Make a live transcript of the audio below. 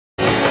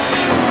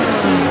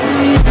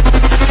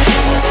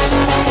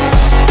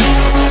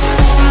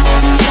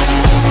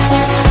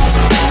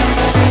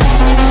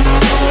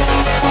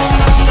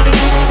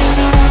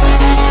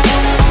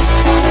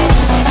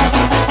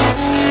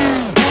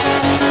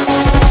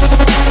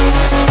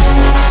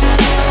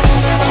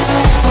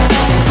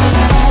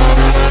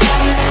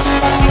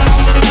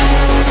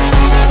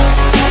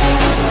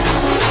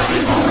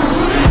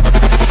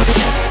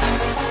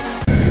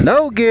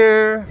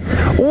gear.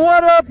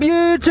 What up,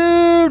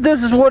 YouTube?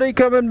 This is Woody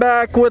coming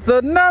back with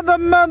another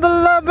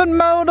mother-loving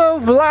Moto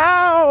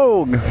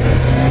vlog.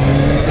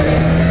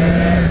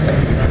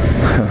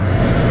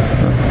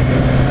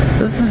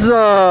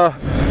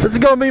 This is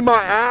gonna be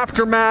my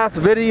aftermath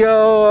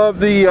video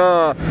of the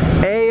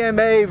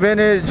AMA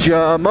vintage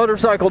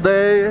motorcycle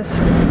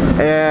days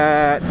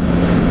at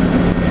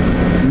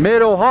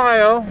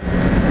Mid-Ohio.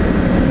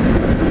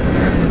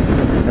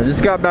 I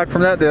just got back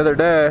from that the other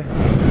day.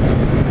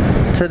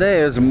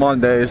 Today is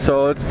Monday,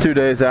 so it's 2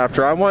 days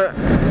after. I went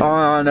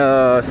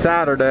on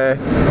Saturday.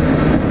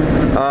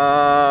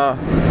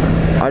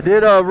 I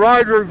did a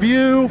ride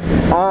review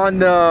on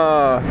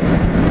the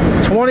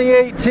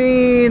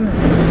 2018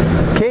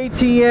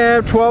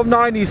 KTM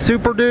 1290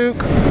 Super Duke.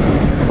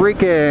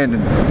 Freaking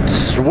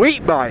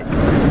sweet bike.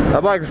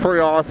 That bike is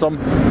pretty awesome.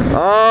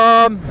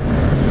 I'm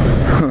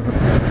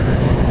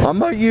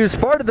gonna use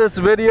part of this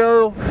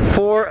video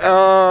for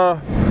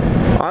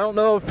I don't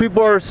know if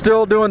people are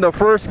still doing the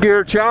first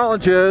gear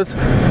challenges,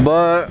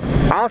 but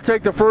I'll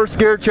take the first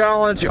gear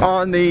challenge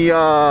on the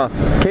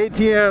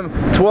KTM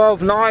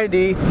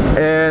 1290,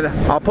 and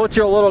I'll put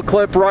you a little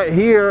clip right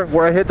here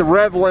where I hit the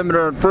rev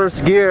limiter in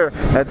first gear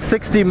at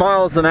 60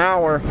 miles an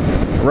hour.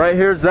 Right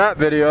here's that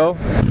video.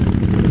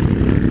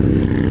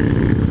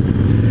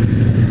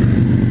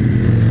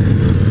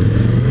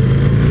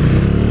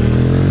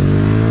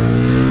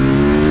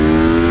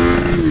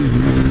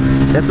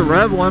 Hit the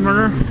rev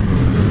limiter.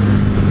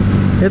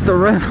 Hit the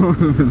rev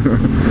limiter.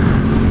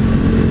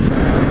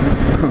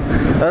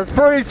 That's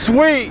pretty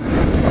sweet.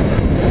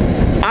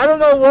 I don't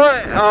know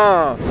what,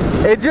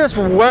 it just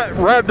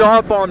revved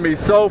up on me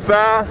so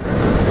fast.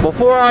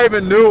 Before I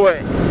even knew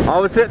it, I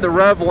was hitting the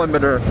rev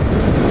limiter.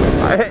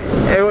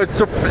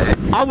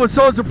 I was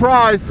so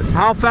surprised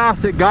how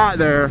fast it got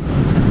there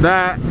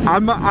that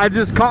I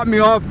just caught me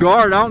off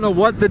guard. I don't know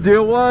what the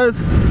deal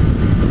was.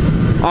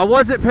 I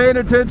wasn't paying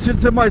attention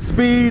to my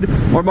speed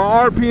or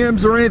my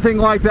RPMs or anything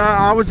like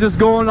that. I was just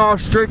going off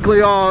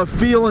strictly off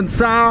feel and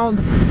sound,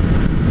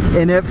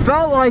 and it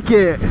felt like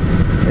it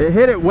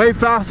hit it way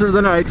faster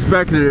than I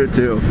expected it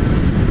to.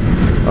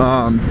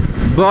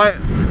 But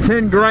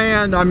 10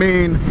 grand, I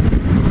mean,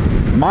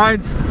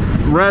 mine's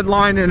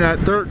redlining at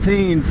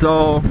 13,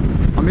 so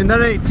I mean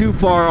that ain't too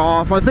far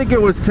off. I think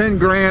it was 10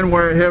 grand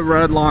where it hit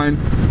redline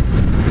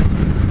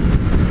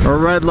or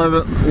red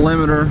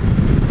limiter.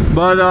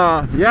 But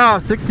yeah,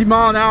 60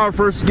 mile an hour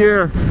first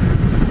gear.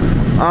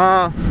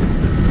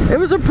 It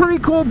was a pretty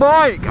cool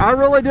bike. I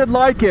really did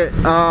like it.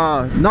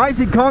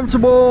 Nice and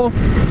comfortable.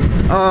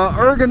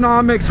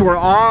 Ergonomics were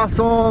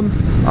awesome.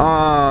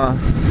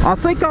 I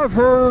think I've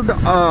heard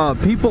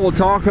people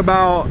talk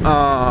about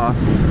I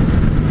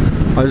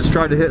just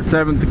tried to hit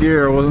 7th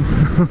gear.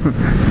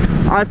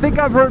 I think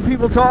I've heard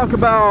people talk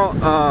about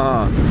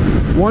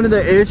one of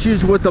the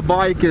issues with the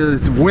bike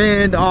is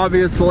wind,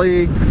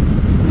 obviously.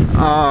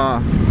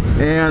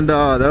 And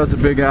that was a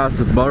big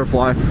ass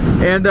butterfly.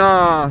 And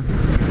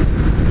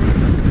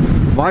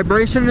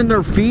vibration in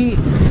their feet.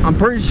 I'm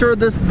pretty sure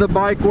this is the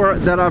bike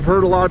that I've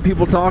heard a lot of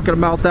people talking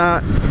about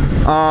that.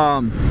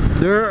 I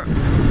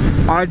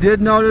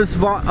did notice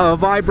a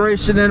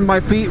vibration in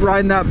my feet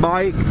riding that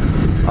bike.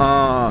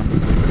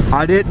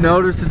 I didn't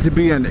notice it to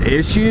be an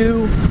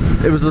issue.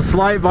 It was a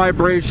slight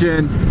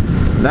vibration.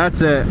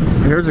 That's it.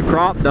 Here's a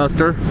crop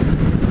duster.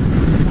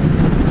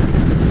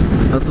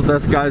 That's what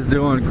this guy's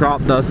doing,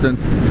 crop dusting.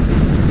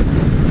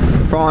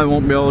 Probably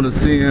won't be able to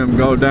see him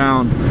go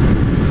down.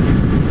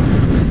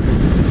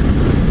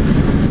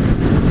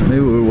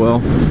 Maybe we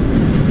will.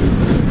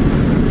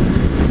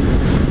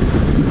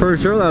 I'm pretty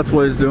sure that's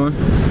what he's doing.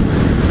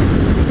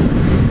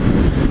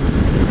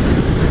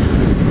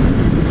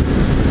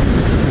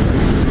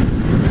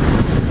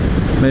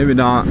 Maybe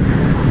not.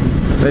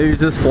 Maybe he's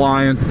just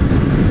flying.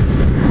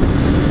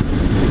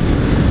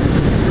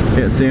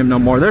 Can't see him no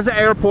more. There's an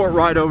airport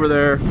right over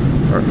there.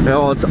 Or,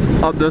 hell, it's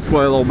up this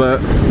way a little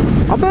bit.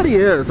 I bet he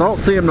is. I don't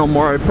see him no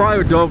more. He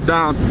probably dove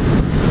down.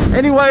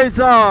 Anyways,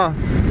 the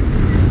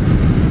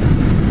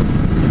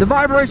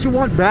vibration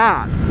wasn't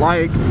bad.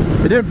 Like,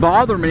 it didn't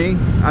bother me.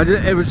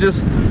 It was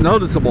just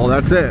noticeable.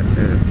 That's it.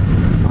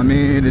 I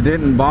mean, it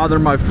didn't bother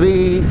my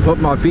feet, put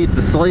my feet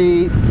to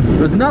sleep.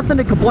 There's nothing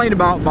to complain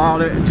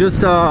about it.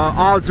 Just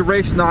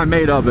observation that I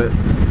made of it.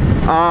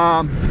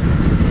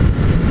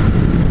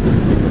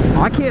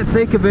 I can't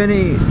think of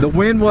any. The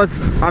wind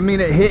was, I mean,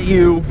 it hit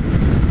you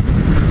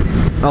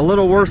a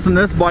little worse than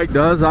this bike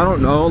does. I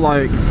don't know,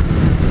 like,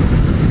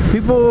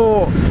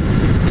 people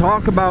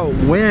talk about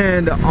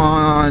wind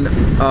on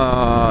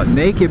a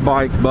naked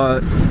bike,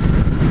 but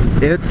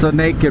it's a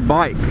naked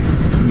bike.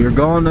 You're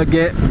going to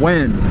get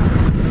wind.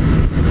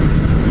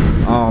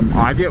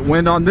 I get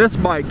wind on this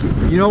bike.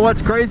 You know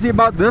what's crazy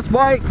about this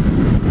bike?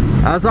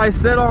 As I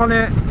sit on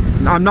it,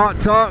 I'm not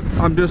tucked,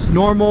 I'm just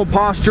normal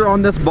posture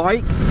on this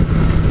bike.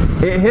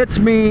 It hits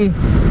me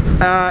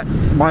at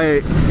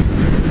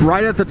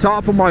right at the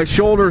top of my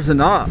shoulders and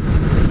up,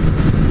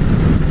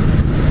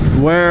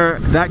 where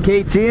that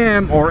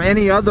KTM or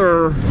any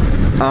other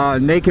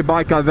naked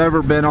bike I've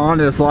ever been on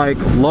is like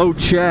low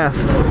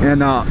chest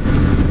and up.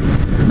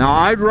 Now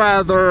I'd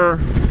rather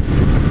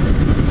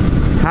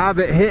have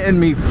it hitting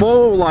me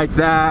full like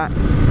that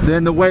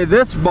than the way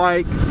this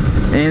bike,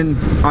 and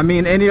I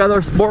mean any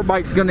other sport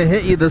bike's gonna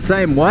hit you the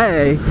same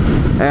way,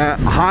 at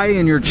high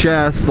in your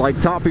chest, like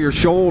top of your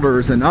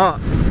shoulders and up,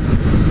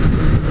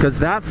 because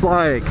that's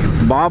like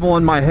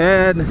bobbling my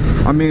head.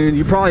 I mean,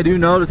 you probably do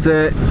notice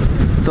it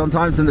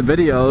sometimes in the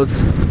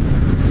videos,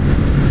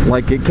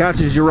 like it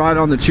catches you right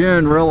on the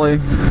chin, really.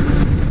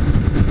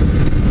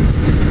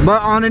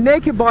 But on a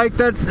naked bike,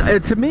 that's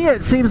to me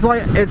it seems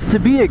like it's to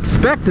be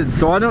expected,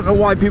 so I don't know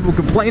why people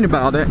complain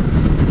about it.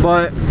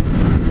 But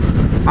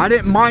I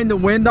didn't mind the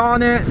wind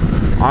on it.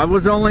 I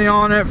was only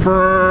on it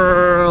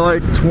for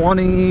like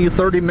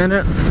 20-30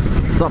 minutes,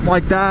 something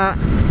like that.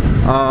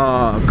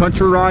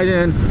 Country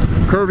riding,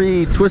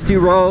 curvy, twisty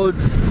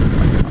roads.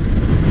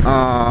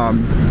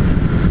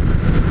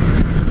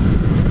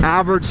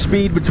 Average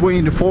speed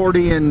between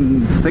 40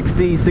 and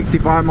 60,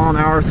 65 mile an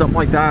hour, something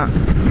like that.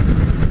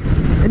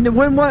 And the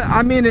wind,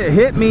 I mean, it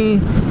hit me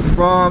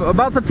from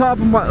about the top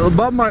of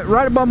my,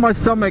 right above my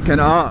stomach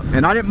and up,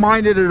 and I didn't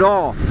mind it at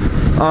all.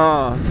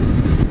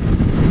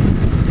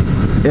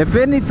 If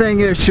anything,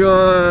 it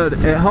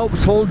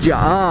helps hold you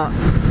up.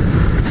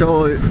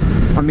 So,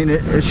 I mean,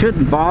 it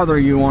shouldn't bother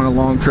you on a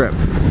long trip.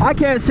 I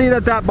can't see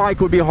that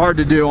bike would be hard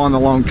to do on a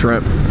long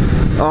trip.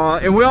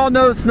 And we all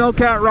know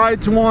Snowcat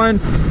rides one,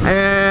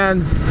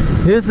 and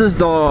his is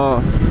the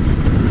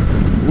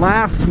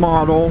last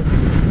model.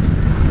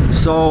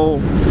 So,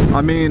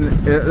 I mean,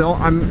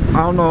 I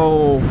don't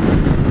know,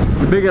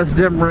 the biggest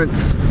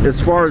difference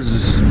as far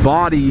as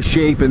body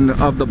shape and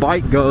of the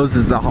bike goes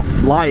is the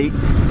light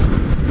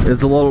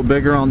is a little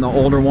bigger on the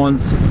older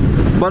ones.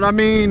 But I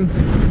mean,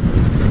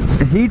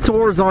 he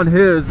tours on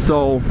his,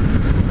 so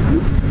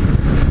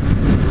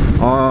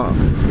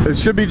it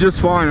should be just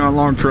fine on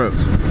long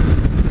trips.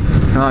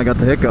 Oh, I got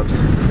the hiccups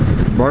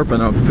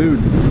burping up food.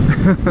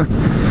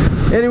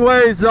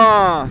 Anyways,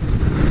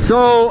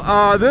 so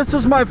this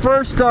was my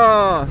first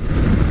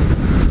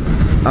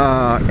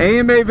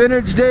AMA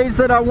Vintage Days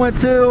that I went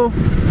to.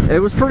 It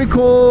was pretty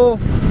cool.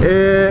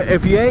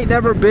 If you ain't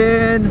never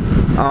been,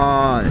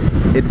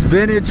 it's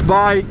vintage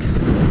bikes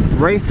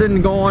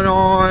racing going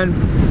on.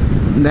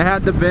 And they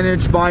had the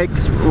vintage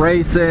bikes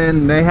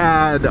racing. They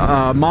had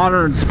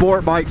modern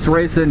sport bikes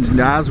racing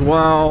as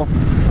well,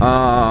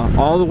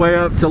 all the way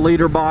up to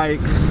leader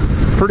bikes.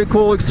 Pretty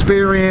cool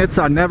experience.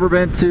 I've never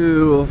been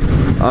to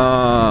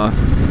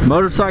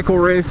motorcycle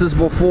races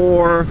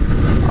before.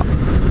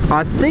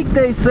 I think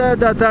they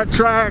said that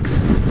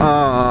track's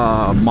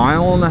a 1.5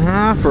 mile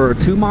or a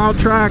 2 mile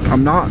track.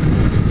 I'm not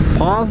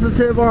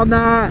positive on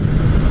that,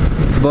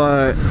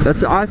 but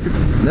that's a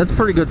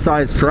pretty good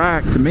sized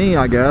track to me,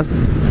 I guess.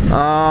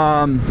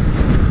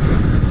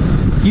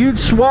 Huge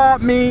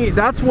swap meet.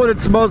 That's what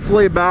it's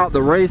mostly about,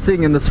 the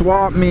racing and the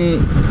swap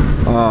meet.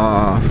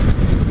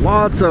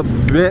 Lots of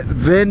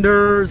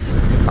vendors.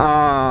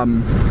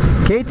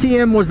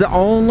 KTM was the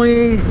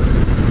only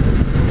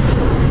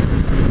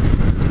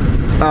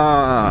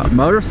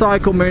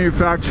motorcycle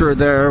manufacturer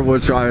there,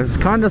 which I was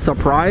kind of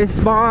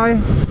surprised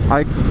by.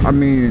 I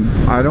mean,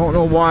 I don't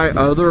know why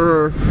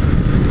other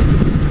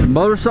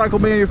motorcycle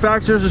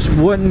manufacturers just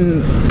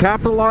wouldn't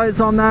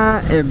capitalize on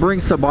that and bring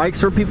some bikes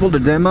for people to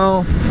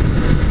demo,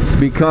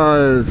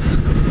 because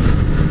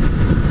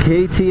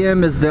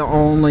KTM is the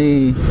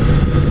only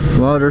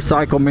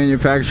motorcycle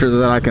manufacturer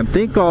that I can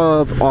think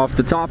of off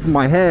the top of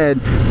my head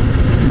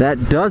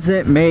that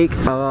doesn't make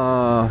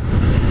a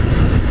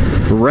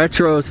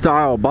retro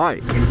style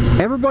bike.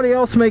 Everybody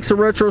else makes a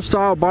retro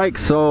style bike,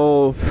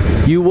 so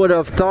you would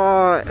have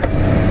thought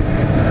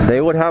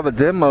they would have a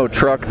demo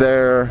truck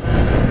there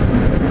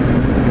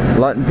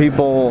letting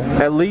people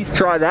at least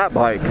try that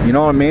bike, you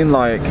know what I mean?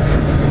 Like,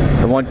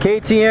 when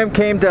KTM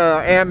came to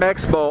AM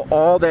Expo,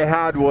 all they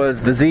had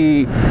was the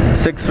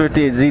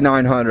Z650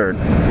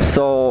 Z900.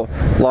 So,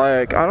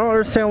 like, I don't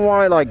understand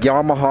why, like,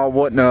 Yamaha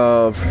wouldn't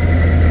have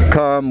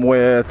come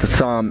with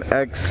some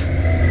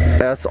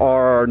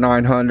XSR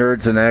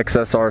 900s and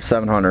XSR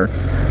 700,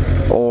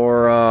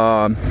 or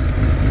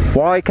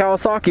why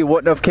Kawasaki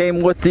wouldn't have came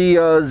with the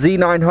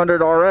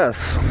Z900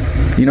 RS.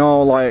 You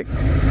know, like,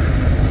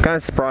 kind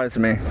of surprised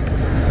me.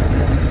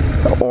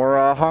 Or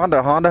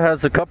Honda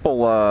has a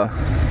couple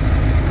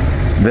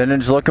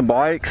vintage looking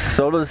bikes.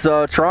 So does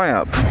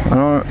Triumph.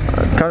 I'm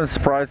kind of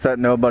surprised that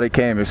nobody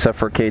came except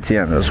for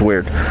KTM. It was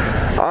weird.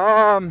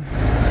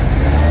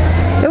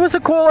 It was a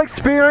cool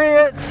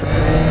experience.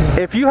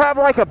 If you have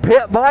like a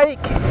pit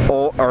bike,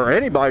 or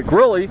any bike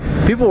really,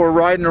 people were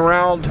riding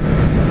around.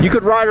 You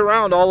could ride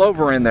around all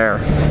over in there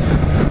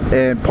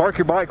and park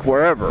your bike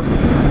wherever.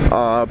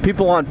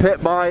 People on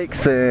pit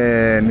bikes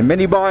and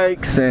mini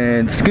bikes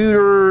and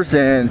scooters,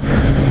 and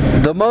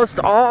the most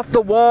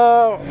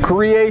off-the-wall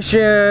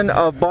creation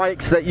of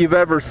bikes that you've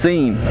ever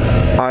seen.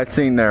 I've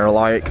seen there.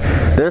 Like,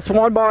 this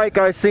one bike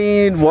I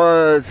seen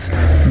was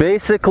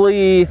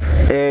basically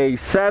a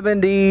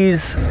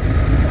 70s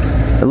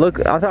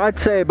I'd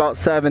say about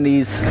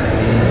 70s.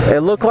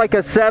 It looked like a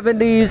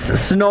 70s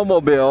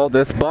snowmobile,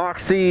 this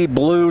boxy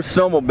blue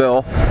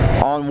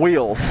snowmobile on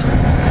wheels.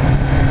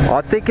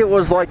 I think it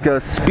was like a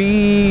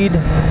speed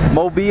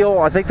mobile.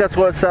 I think that's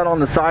what it said on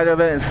the side of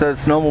it. It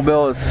says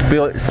snowmobile, it's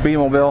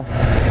speedmobile.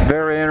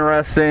 Very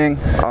interesting.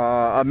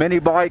 A mini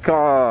bike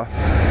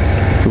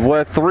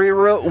with 3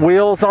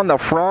 wheels on the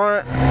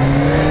front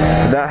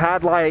that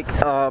had like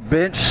a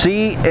bench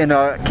seat and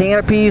a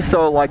canopy,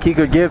 so like he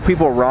could give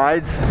people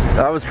rides.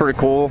 That was pretty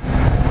cool.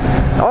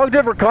 All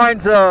different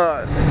kinds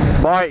of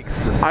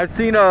bikes. I've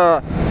seen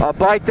a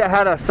bike that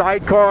had a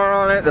sidecar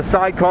on it. The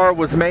sidecar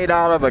was made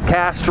out of a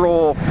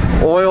Castrol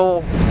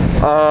oil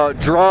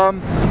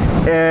drum,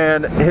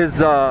 and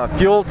his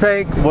fuel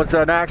tank was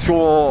an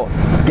actual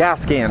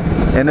gas can,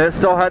 and it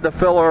still had the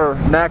filler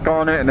neck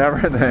on it and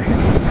everything.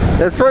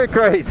 It's pretty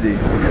crazy.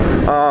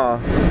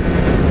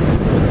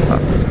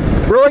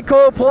 Really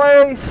cool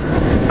place.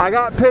 I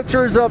got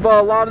pictures of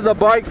a lot of the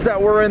bikes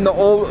that were in the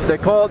old, they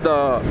call it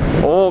the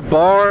old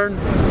barn,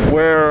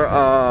 where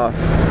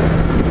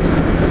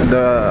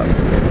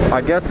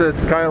I guess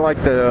it's kind of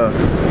like the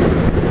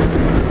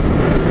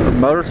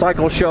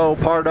motorcycle show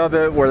part of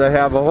it, where they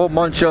have a whole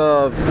bunch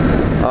of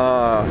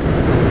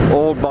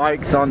old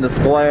bikes on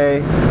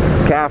display,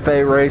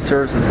 cafe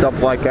racers and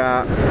stuff like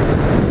that.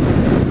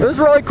 It was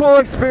a really cool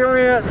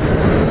experience.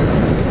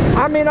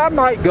 I mean, I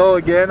might go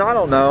again, I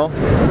don't know.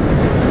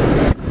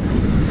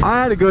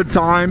 I had a good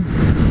time.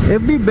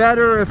 It'd be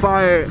better if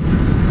I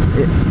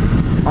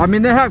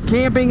mean, they have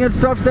camping and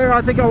stuff there.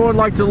 I think I would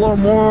like to a little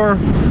more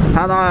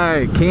had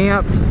I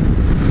camped,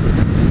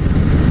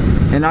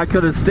 and I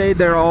could have stayed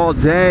there all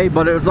day,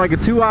 but it was like a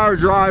 2-hour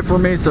drive for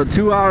me, so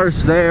 2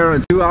 hours there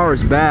and 2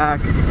 hours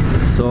back.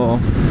 So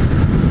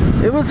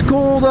it was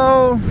cool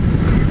though.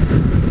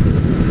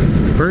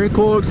 Very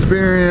cool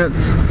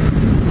experience.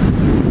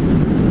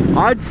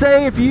 I'd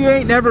say if you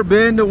ain't never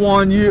been to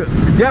one, you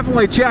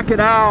definitely check it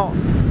out,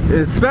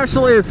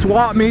 especially if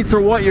swap meets are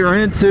what you're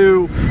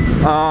into.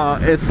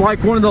 It's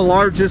like one of the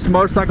largest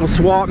motorcycle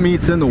swap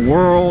meets in the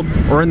world,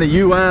 or in the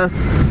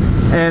US,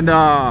 and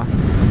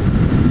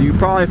you can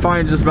probably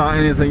find just about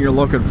anything you're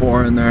looking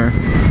for in there.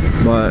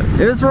 But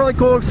it's a really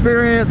cool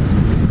experience.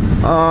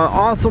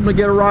 Awesome to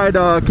get a ride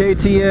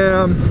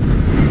KTM.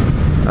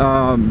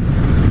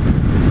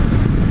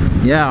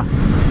 Yeah,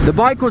 the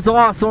bike was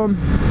awesome.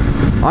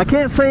 I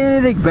can't say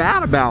anything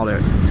bad about it,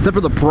 except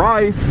for the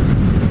price.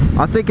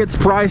 I think it's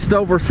priced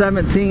over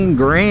 17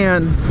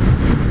 grand,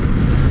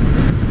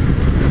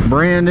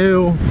 brand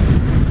new,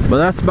 but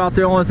that's about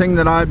the only thing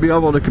that I'd be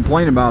able to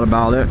complain about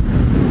it.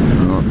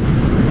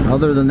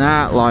 Other than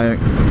that, like,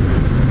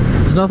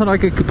 there's nothing I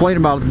could complain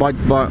about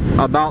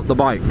the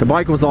bike. The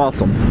bike was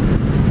awesome.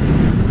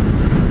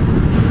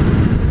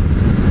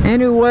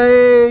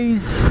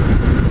 Anyways,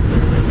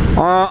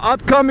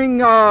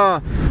 upcoming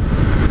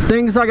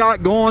things I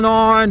got going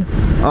on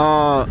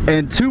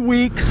in 2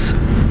 weeks.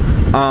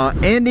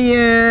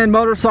 Indian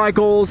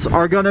motorcycles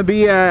are going to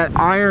be at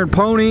Iron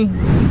Pony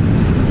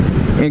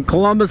in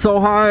Columbus,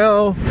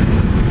 Ohio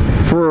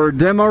for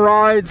demo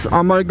rides.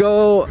 I'm going to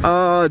go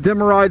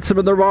demo ride some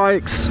of their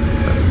bikes.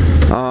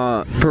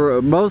 I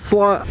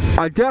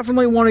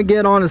definitely want to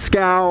get on a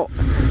Scout.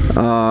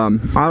 I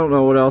don't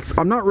know what else.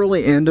 I'm not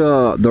really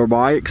into their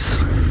bikes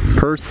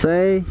per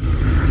se.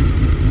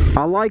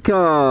 I like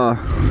the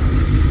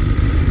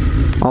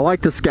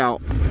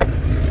Scout.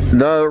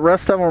 The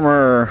rest of them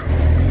are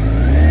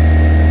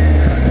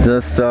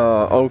just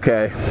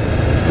okay.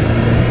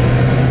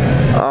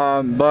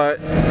 But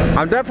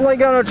I'm definitely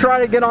gonna try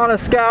to get on a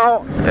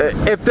Scout.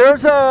 If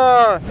there's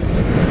a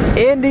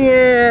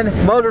Indian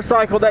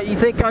motorcycle that you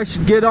think I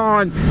should get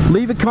on,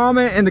 leave a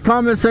comment in the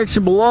comment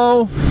section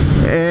below,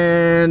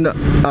 and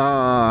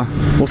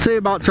we'll see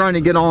about trying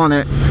to get on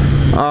it.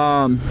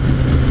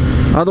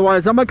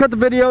 Otherwise, I'm gonna cut the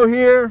video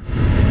here.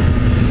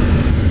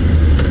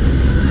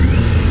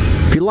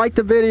 If you liked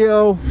the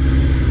video,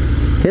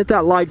 hit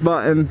that like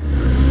button.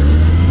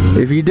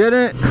 If you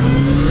didn't,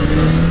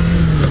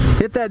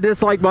 hit that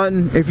dislike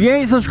button. If you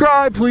ain't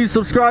subscribed, please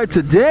subscribe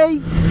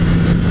today,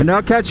 and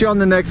I'll catch you on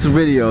the next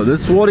video.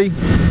 This is Woody.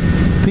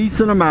 Peace,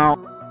 and I'm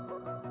out.